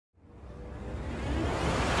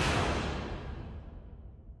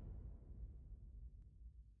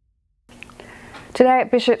Today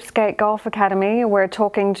at Bishopsgate Golf Academy, we're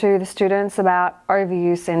talking to the students about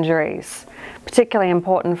overuse injuries. Particularly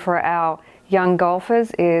important for our young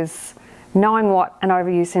golfers is knowing what an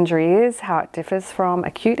overuse injury is, how it differs from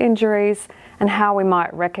acute injuries, and how we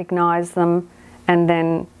might recognise them and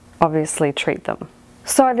then obviously treat them.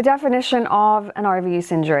 So the definition of an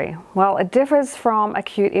overuse injury. Well, it differs from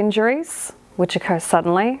acute injuries, which occur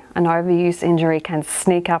suddenly. An overuse injury can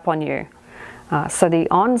sneak up on you. So the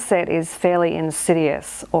onset is fairly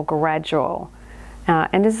insidious or gradual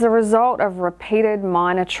and is the result of repeated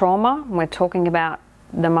minor trauma. We're talking about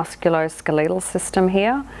the musculoskeletal system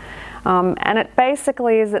here. And it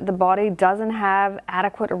basically is that the body doesn't have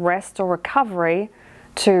adequate rest or recovery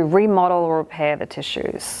to remodel or repair the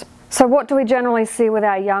tissues. So what do we generally see with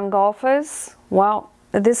our young golfers? Well,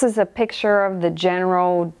 this is a picture of the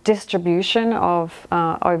general distribution of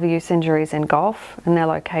overuse injuries in golf and their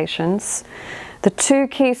locations. The two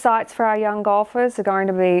key sites for our young golfers are going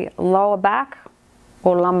to be lower back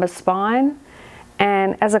or lumbar spine.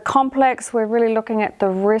 And as a complex, we're really looking at the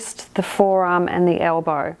wrist, the forearm, and the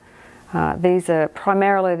elbow. These are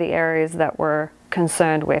primarily the areas that we're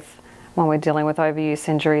concerned with when we're dealing with overuse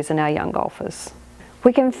injuries in our young golfers.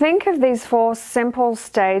 We can think of these four simple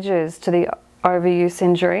stages to the overuse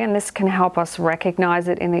injury, and this can help us recognize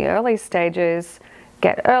it in the early stages,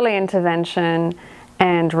 get early intervention,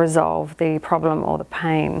 and resolve the problem or the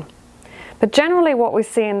pain. But generally what we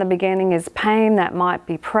see in the beginning is pain that might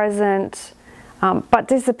be present, but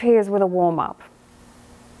disappears with a warm-up.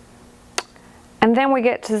 And then we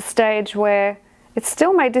get to the stage where it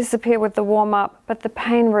still may disappear with the warm-up, but the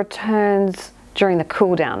pain returns during the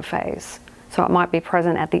cool-down phase. So it might be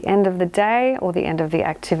present at the end of the day or the end of the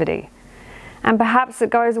activity. And perhaps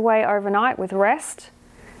it goes away overnight with rest,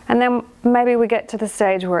 and then maybe we get to the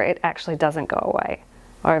stage where it actually doesn't go away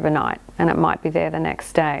overnight, and it might be there the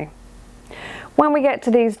next day. When we get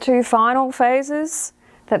to these two final phases,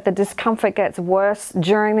 that the discomfort gets worse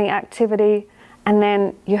during the activity, and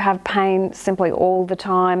then you have pain simply all the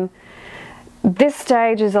time, this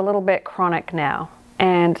stage is a little bit chronic now,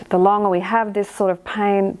 and the longer we have this sort of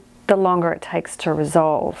pain, the longer it takes to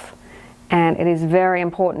resolve. And it is very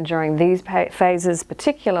important during these phases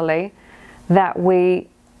particularly that we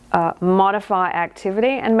modify activity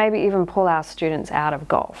and maybe even pull our students out of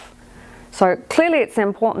golf. So clearly it's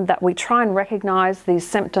important that we try and recognize these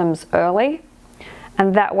symptoms early,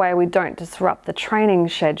 and that way we don't disrupt the training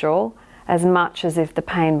schedule as much as if the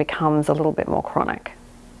pain becomes a little bit more chronic.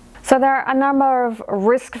 So there are a number of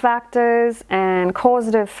risk factors and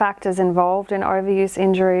causative factors involved in overuse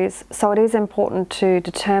injuries, so it is important to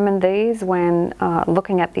determine these when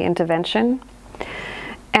looking at the intervention.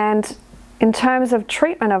 And in terms of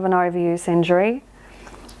treatment of an overuse injury,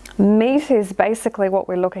 MEAT is basically what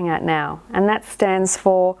we're looking at now, and that stands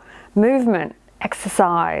for movement,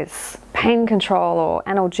 exercise, pain control or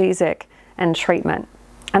analgesic, and treatment.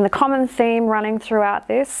 And the common theme running throughout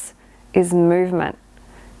this is movement.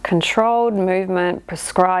 Controlled movement,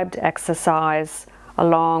 prescribed exercise,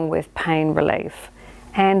 along with pain relief,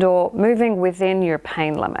 and or moving within your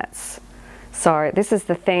pain limits. So this is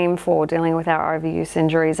the theme for dealing with our overuse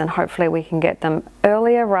injuries, and hopefully we can get them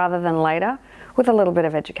earlier rather than later with a little bit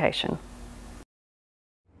of education.